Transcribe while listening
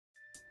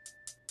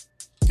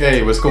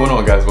Hey, what's going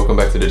on, guys? Welcome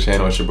back to the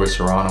channel. It's your boy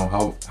Serrano.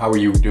 How are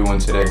you doing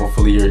today?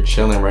 Hopefully you're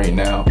chilling right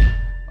now.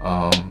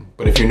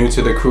 But if you're new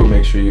to the crew,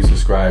 make sure you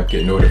subscribe,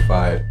 get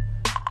notified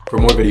for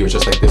more videos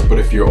just like this. But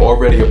if you're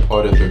already a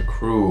part of the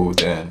crew,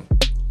 then,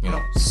 you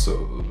know,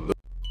 so...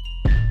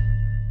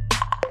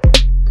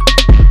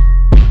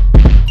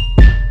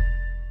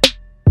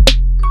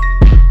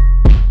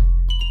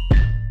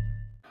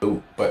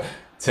 But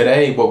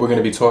today, what we're going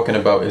to be talking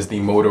about is the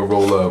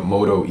Motorola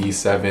Moto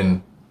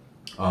E7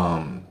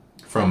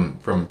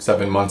 from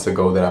 7 months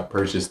ago that I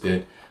purchased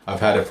it. I've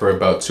had it for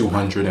about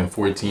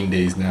 214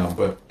 days now,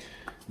 but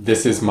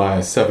this is my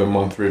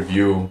 7-month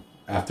review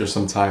after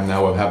some time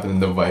now of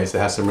having the device. It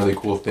has some really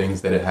cool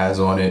things that it has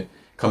on it.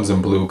 Comes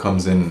in blue,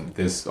 comes in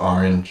this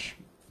orange,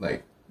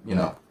 like, you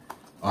know,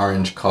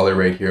 orange color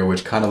right here,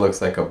 which kind of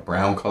looks like a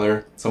brown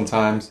color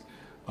sometimes.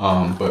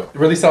 But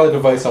really solid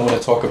device. I want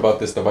to talk about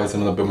this device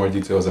in a little bit more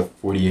detail. It's a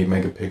 48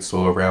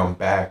 megapixel around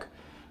back,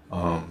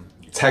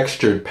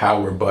 textured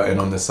power button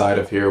on the side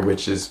of here,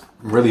 which is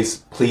really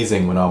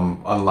pleasing when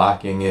I'm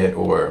unlocking it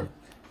or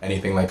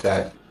anything like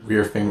that.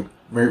 Rear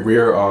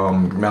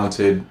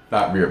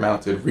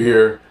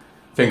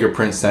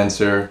fingerprint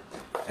sensor,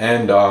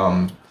 and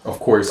of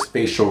course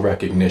facial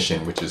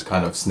recognition, which is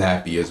kind of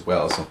snappy as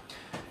well. So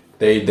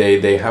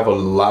they have a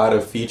lot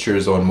of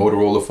features on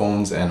Motorola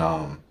phones, and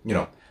you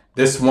know,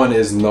 this one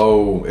is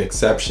no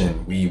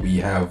exception.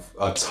 We have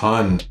a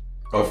ton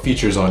of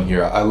features on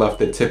here. I left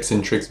the tips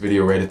and tricks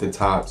video right at the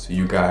top, so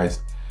you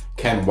guys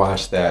can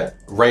watch that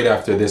right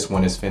after this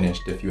one is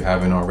finished if you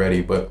haven't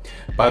already. But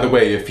by the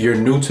way, if you're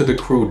new to the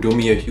crew, do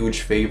me a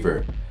huge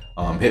favor.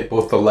 Hit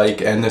both the like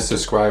and the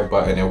subscribe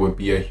button. It would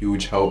be a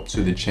huge help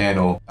to the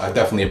channel. I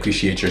definitely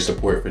appreciate your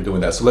support for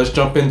doing that. So let's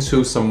jump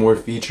into some more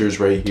features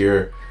right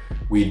here.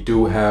 We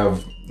do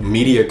have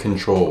media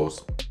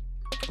controls,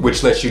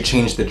 which lets you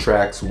change the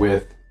tracks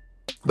with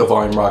the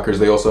volume rockers.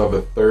 They also have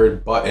a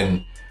third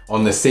button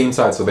on the same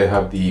side. So they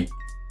have the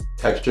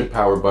textured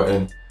power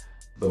button,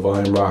 the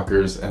volume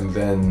rockers, and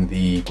then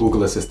the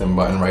Google Assistant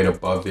button right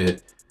above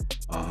it.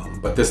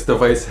 But this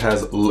device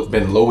has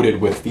been loaded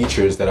with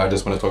features that I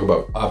just want to talk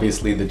about.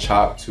 Obviously the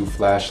chop to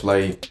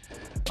flashlight,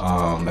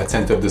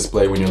 attentive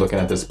display. When you're looking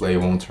at display, it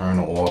won't turn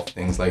off,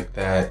 things like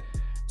that.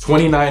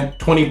 20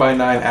 by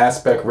 9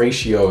 aspect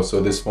ratio, so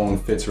this phone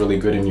fits really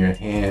good in your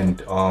hand.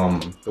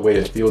 The way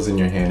it feels in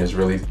your hand is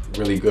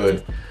really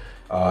good.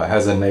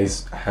 Has a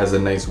nice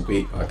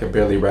weight. I can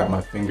barely wrap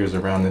my fingers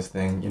around this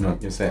thing. You know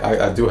what you're saying?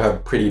 I do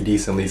have pretty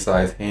decently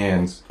sized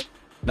hands.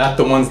 Not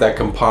the ones that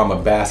can palm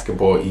a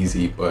basketball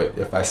easy, but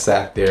if I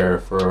sat there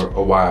for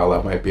a while,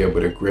 I might be able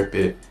to grip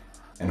it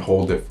and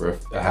hold it for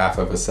a half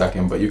of a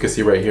second. But you can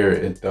see right here,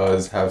 it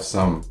does have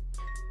some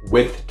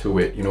width to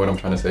it. You know what I'm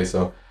trying to say?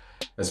 So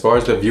as far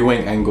as the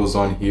viewing angles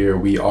on here,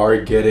 we are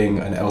getting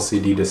an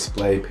LCD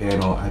display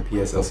panel,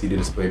 IPS LCD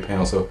display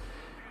panel. So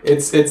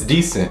it's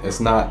decent. It's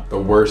not the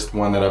worst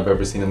one that I've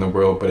ever seen in the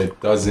world, but it's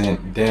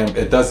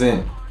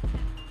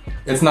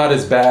not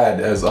as bad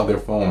as other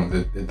phones.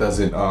 It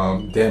doesn't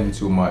dim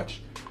too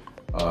much.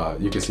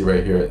 You can see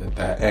right here at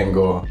that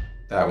angle,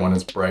 that one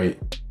is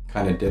bright,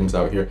 kind of dims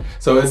out here.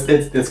 So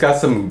it's got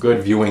some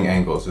good viewing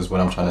angles is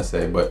what I'm trying to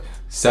say. But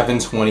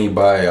 720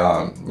 by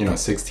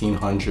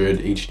 1600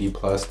 HD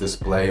plus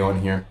display on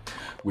here.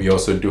 We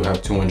also do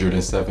have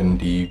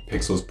 270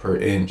 pixels per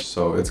inch,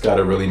 so it's got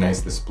a really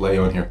nice display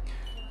on here.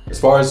 As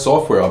far as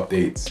software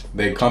updates,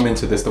 they come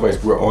into this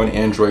device. We're on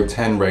Android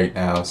 10 right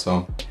now,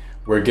 so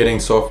we're getting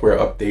software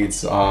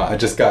updates. I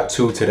just got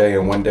 2 today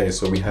in one day.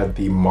 So we had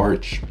the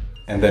March,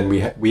 and then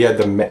we had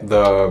the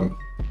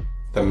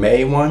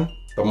May one,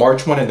 the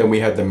March one, and then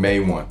we had the May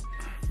one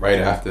right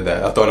after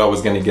that. I thought I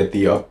was gonna get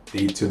the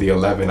update to the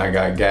 11. I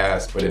got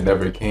gassed, but it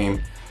never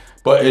came.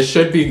 But it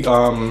should be,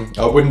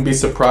 I wouldn't be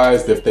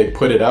surprised if they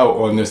put it out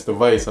on this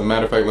device. As a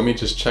matter of fact, let me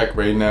just check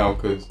right now,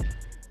 because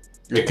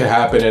it could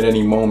happen at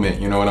any moment.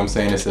 You know what I'm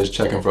saying? It says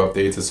checking for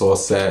updates. It's all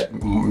set.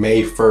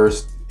 May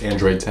 1st,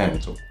 Android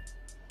 10. So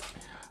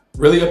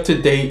really up to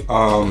date.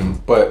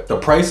 But the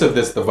price of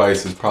this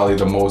device is probably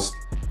the most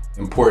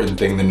important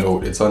thing to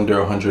note. It's under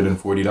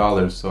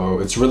 $140. So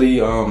it's really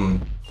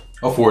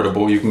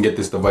affordable. You can get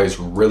this device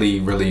really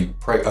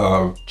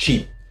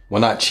cheap.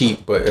 Well, not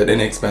cheap, but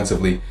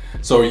inexpensively.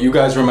 So you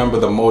guys remember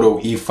the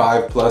Moto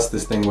E5 Plus?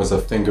 This thing was a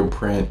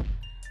fingerprint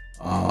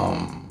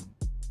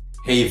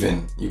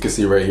haven. You can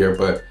see right here,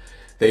 but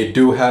they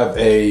do have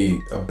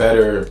a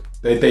better,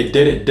 they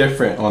did it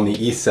different on the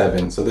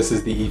E7. So this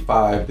is the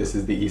E5, this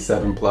is the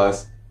E7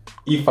 Plus,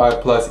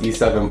 E5 Plus,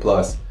 E7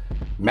 Plus,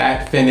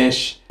 matte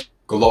finish,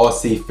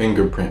 glossy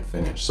fingerprint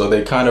finish. So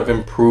they kind of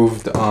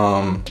improved,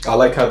 I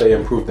like how they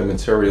improved the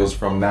materials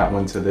from that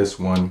one to this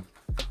one.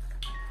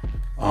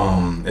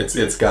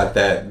 It's got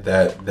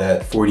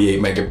that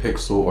 48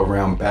 megapixel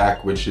around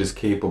back, which is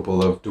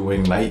capable of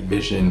doing night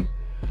vision.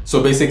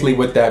 So basically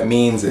what that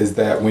means is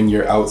that when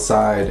you're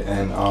outside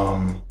and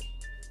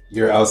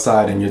you're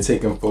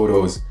taking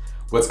photos,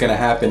 what's gonna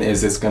happen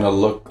is it's gonna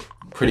look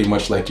pretty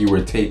much like you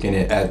were taking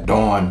it at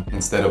dawn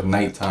instead of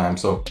nighttime.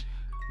 So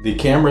The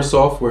camera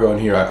software on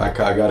here, I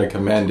gotta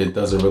commend it.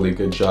 Does a really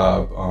good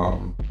job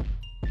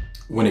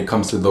when it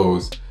comes to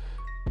those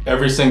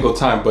every single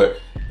time. But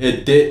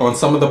it did, on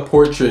some of the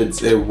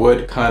portraits, it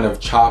would kind of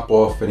chop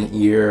off an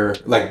ear,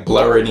 like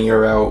blur an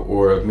ear out,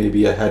 or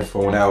maybe a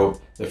headphone out.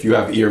 If you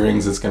have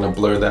earrings, it's gonna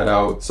blur that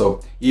out.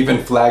 So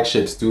even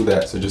flagships do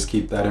that, so just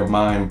keep that in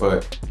mind.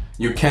 But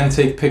you can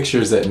take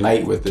pictures at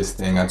night with this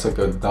thing. I took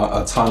a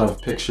ton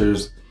of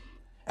pictures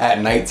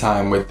at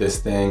nighttime with this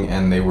thing,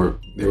 and they were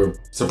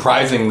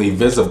surprisingly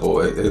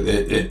visible.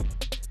 It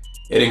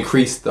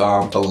increased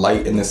the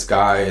light in the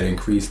sky, it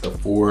increased the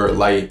forward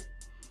light,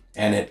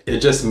 and it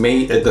just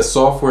made it, the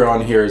software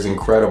on here is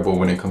incredible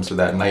when it comes to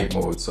that night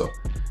mode. So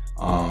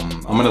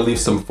I'm gonna leave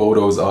some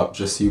photos up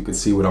just so you can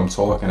see what I'm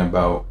talking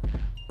about.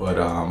 But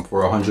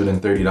for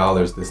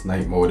 $130, this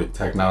night mode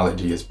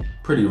technology is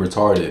pretty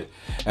retarded.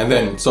 And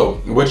then, so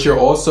what you're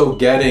also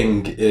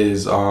getting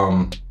is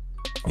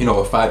you know,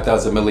 a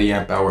 5,000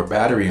 milliamp hour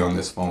battery on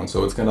this phone.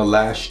 So it's gonna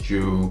last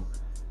you,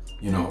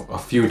 you know, a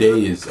few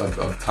days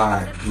of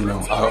time. You know,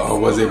 I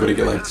was able to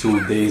get like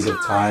 2 days of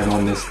time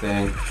on this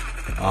thing.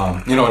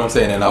 You know what I'm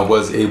saying? And I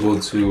was able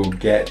to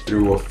get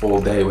through a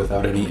full day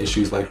without any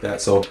issues like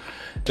that. So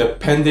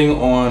depending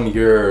on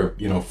your,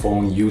 you know,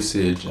 phone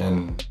usage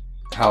and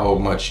how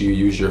much you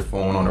use your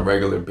phone on a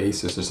regular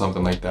basis or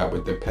something like that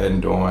would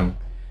depend on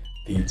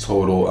the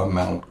total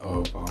amount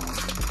of,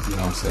 you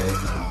know what I'm saying?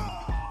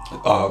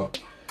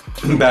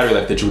 Battery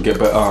life that you would get.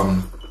 But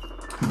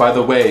by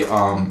the way,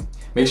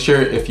 make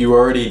sure if you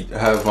already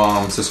have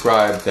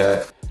subscribed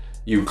that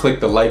you click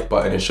the like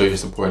button and show your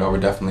support. I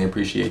would definitely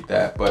appreciate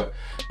that. But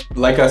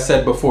like I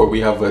said before,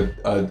 we have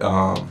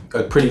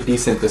a pretty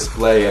decent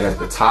display, and at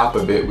the top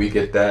of it we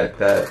get that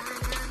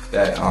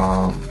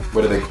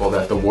what do they call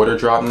that, the water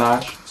drop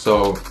notch.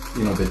 So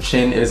you know, the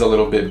chin is a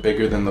little bit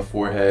bigger than the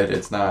forehead.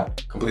 It's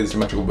not completely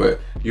symmetrical, but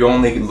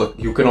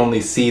you can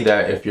only see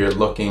that if you're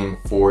looking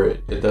for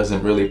it. It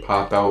doesn't really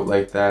pop out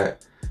like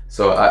that,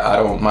 so I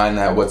don't mind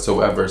that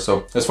whatsoever.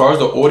 So as far as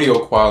the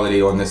audio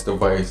quality on this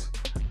device,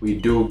 we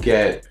do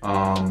get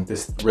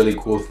this really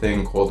cool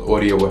thing called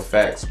audio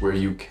effects, where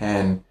you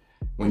can,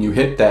 when you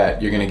hit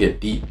that, you're gonna get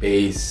deep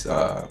bass,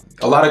 a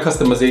lot of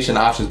customization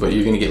options, but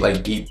you're gonna get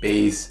like deep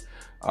bass,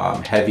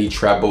 heavy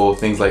treble,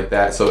 things like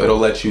that. So it'll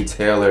let you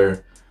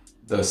tailor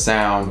the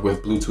sound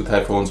with Bluetooth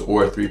headphones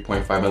or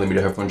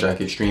 3.5mm headphone jack,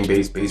 extreme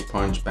bass, bass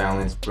punch,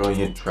 balance,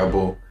 brilliant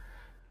treble,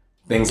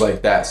 things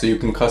like that. So you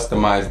can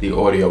customize the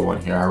audio on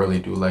here. I really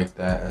do like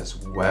that as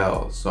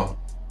well. So,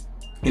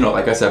 you know,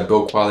 like I said,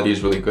 build quality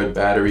is really good,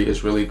 battery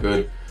is really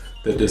good,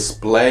 the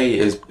display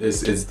is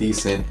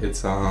decent.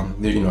 It's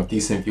you know,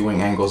 decent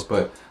viewing angles.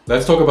 But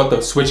let's talk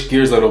about switch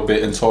gears a little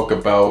bit and talk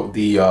about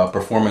the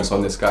performance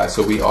on this guy.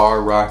 So we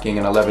are rocking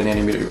an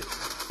 11nm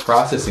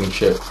processing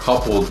chip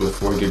coupled with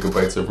 4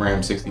 GB of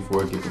RAM,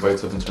 64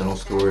 GB of internal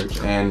storage,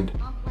 and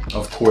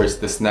of course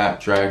the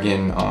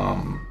Snapdragon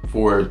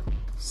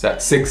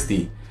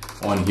 460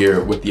 on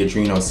here with the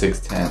Adreno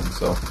 610.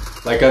 So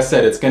like I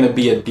said, it's going to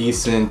be a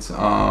decent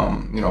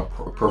you know,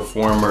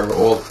 performer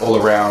all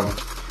around.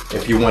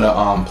 If you want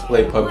to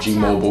play PUBG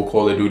Mobile,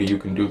 Call of Duty, you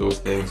can do those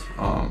things.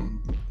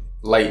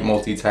 Light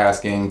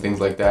multitasking, things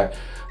like that.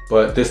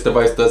 But this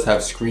device does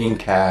have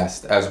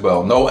screencast as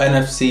well. No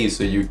NFC,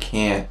 so you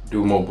can't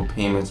do mobile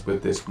payments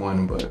with this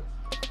one. But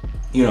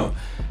you know,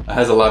 it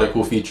has a lot of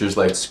cool features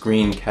like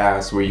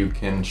screencast, where you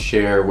can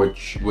share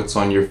what's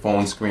on your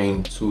phone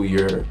screen to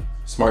your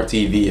smart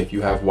TV if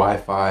you have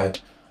Wi-Fi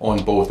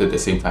on both at the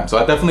same time. So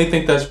I definitely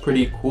think that's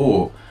pretty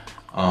cool.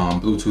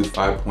 Bluetooth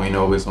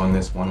 5.0 is on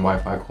this one,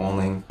 Wi-Fi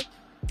calling,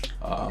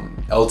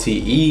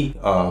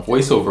 LTE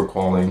voice over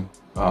calling.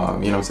 You know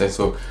what I'm saying?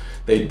 So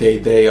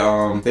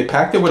they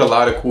packed it with a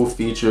lot of cool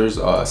features.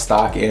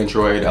 Stock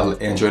Android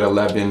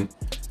 11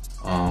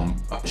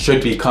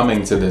 should be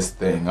coming to this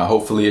thing.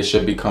 Hopefully it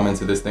should be coming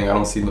to this thing. I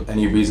don't see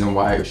any reason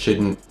why it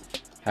shouldn't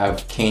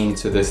have came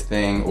to this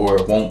thing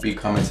or won't be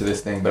coming to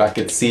this thing, but I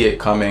could see it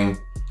coming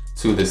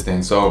to this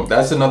thing. So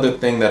that's another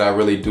thing that I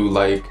really do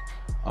like.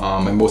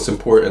 And most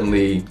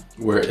importantly,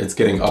 where it's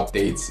getting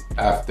updates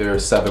after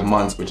 7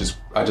 months, which is,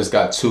 I just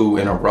got 2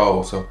 in a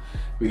row. So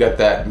we got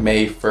that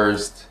May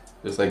 1st,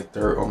 there's like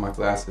dirt on my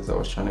glasses, I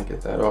was trying to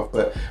get that off,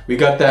 but we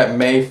got that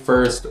May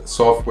 1st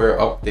software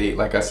update,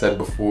 like I said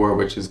before,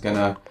 which is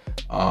gonna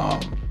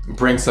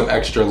bring some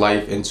extra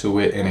life into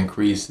it and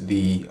increase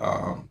the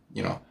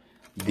you know,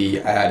 the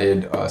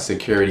added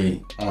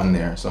security on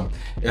there. So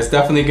it's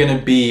definitely going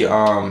to be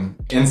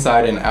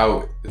inside and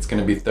out. It's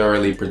going to be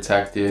thoroughly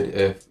protected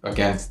if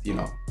against, you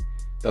know,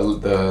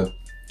 the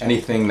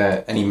anything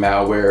that, any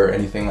malware or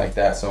anything like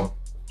that. So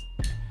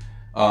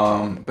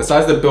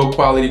besides the build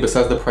quality,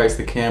 besides the price,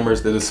 the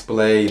cameras, the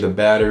display, the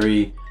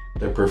battery,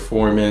 the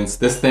performance,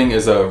 this thing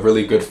is a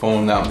really good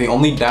phone. Now the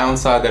only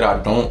downside that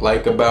I don't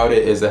like about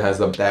it is it has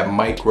that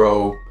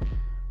micro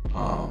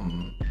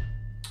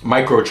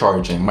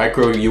charging,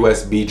 micro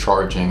USB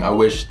charging. I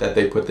wish that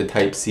they put the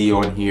Type-C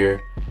on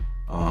here.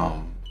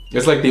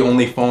 It's like the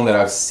only phone that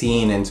I've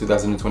seen in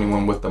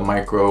 2021 with the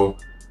micro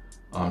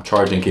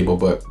charging cable,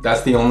 but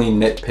that's the only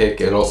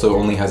nitpick. It also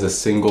only has a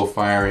single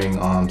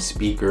firing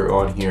speaker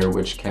on here,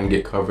 which can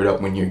get covered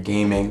up when you're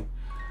gaming.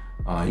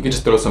 You can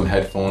just throw some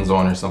headphones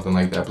on or something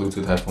like that,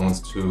 Bluetooth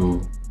headphones to,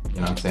 you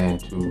know what I'm saying,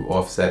 to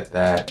offset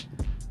that.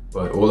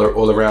 But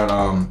all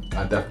around,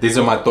 these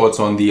are my thoughts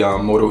on the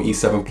Moto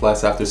E7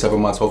 Plus after 7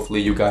 months.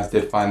 Hopefully you guys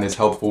did find this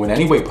helpful in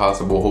any way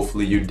possible.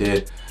 Hopefully you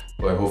did,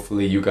 but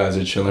hopefully you guys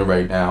are chilling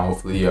right now.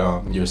 Hopefully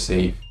you're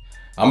safe.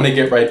 I'm gonna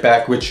get right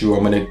back with you.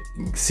 I'm gonna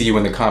see you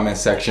in the comment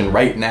section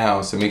right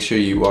now. So make sure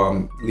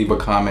you leave a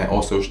comment.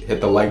 Also hit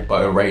the like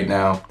button right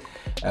now,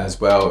 as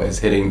well as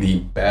hitting the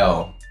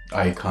bell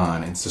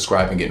icon and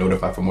subscribe and get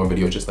notified for more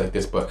videos just like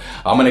this. But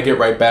I'm gonna get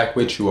right back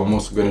with you. I'm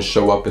also gonna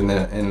show up in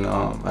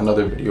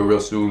another video real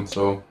soon,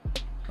 so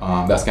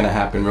that's gonna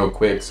happen real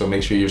quick, so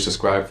make sure you're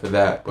subscribed for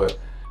that. But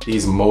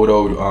these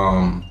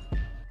Moto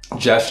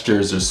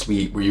gestures are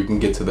sweet, where you can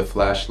get to the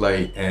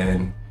flashlight,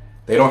 and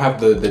they don't have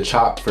the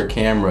chop for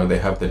camera, they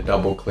have the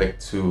double click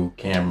to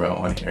camera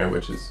on here,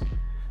 which is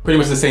pretty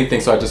much the same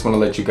thing. So I just want to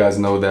let you guys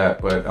know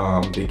that. But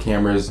the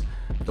cameras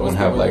don't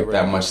have like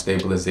that much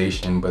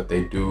stabilization, but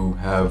they do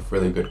have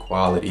really good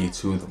quality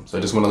to them. So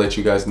I just want to let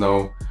you guys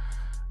know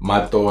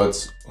my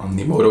thoughts on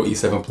the Moto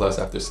E7 Plus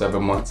after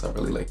 7 months. I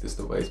really like this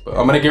device. But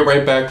I'm gonna get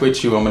right back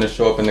with you. I'm gonna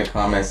show up in the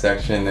comment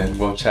section and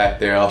we'll chat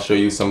there. I'll show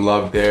you some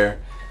love there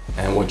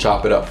and we'll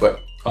chop it up. But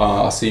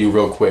I'll see you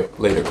real quick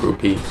later, crew.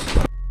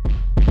 Peace.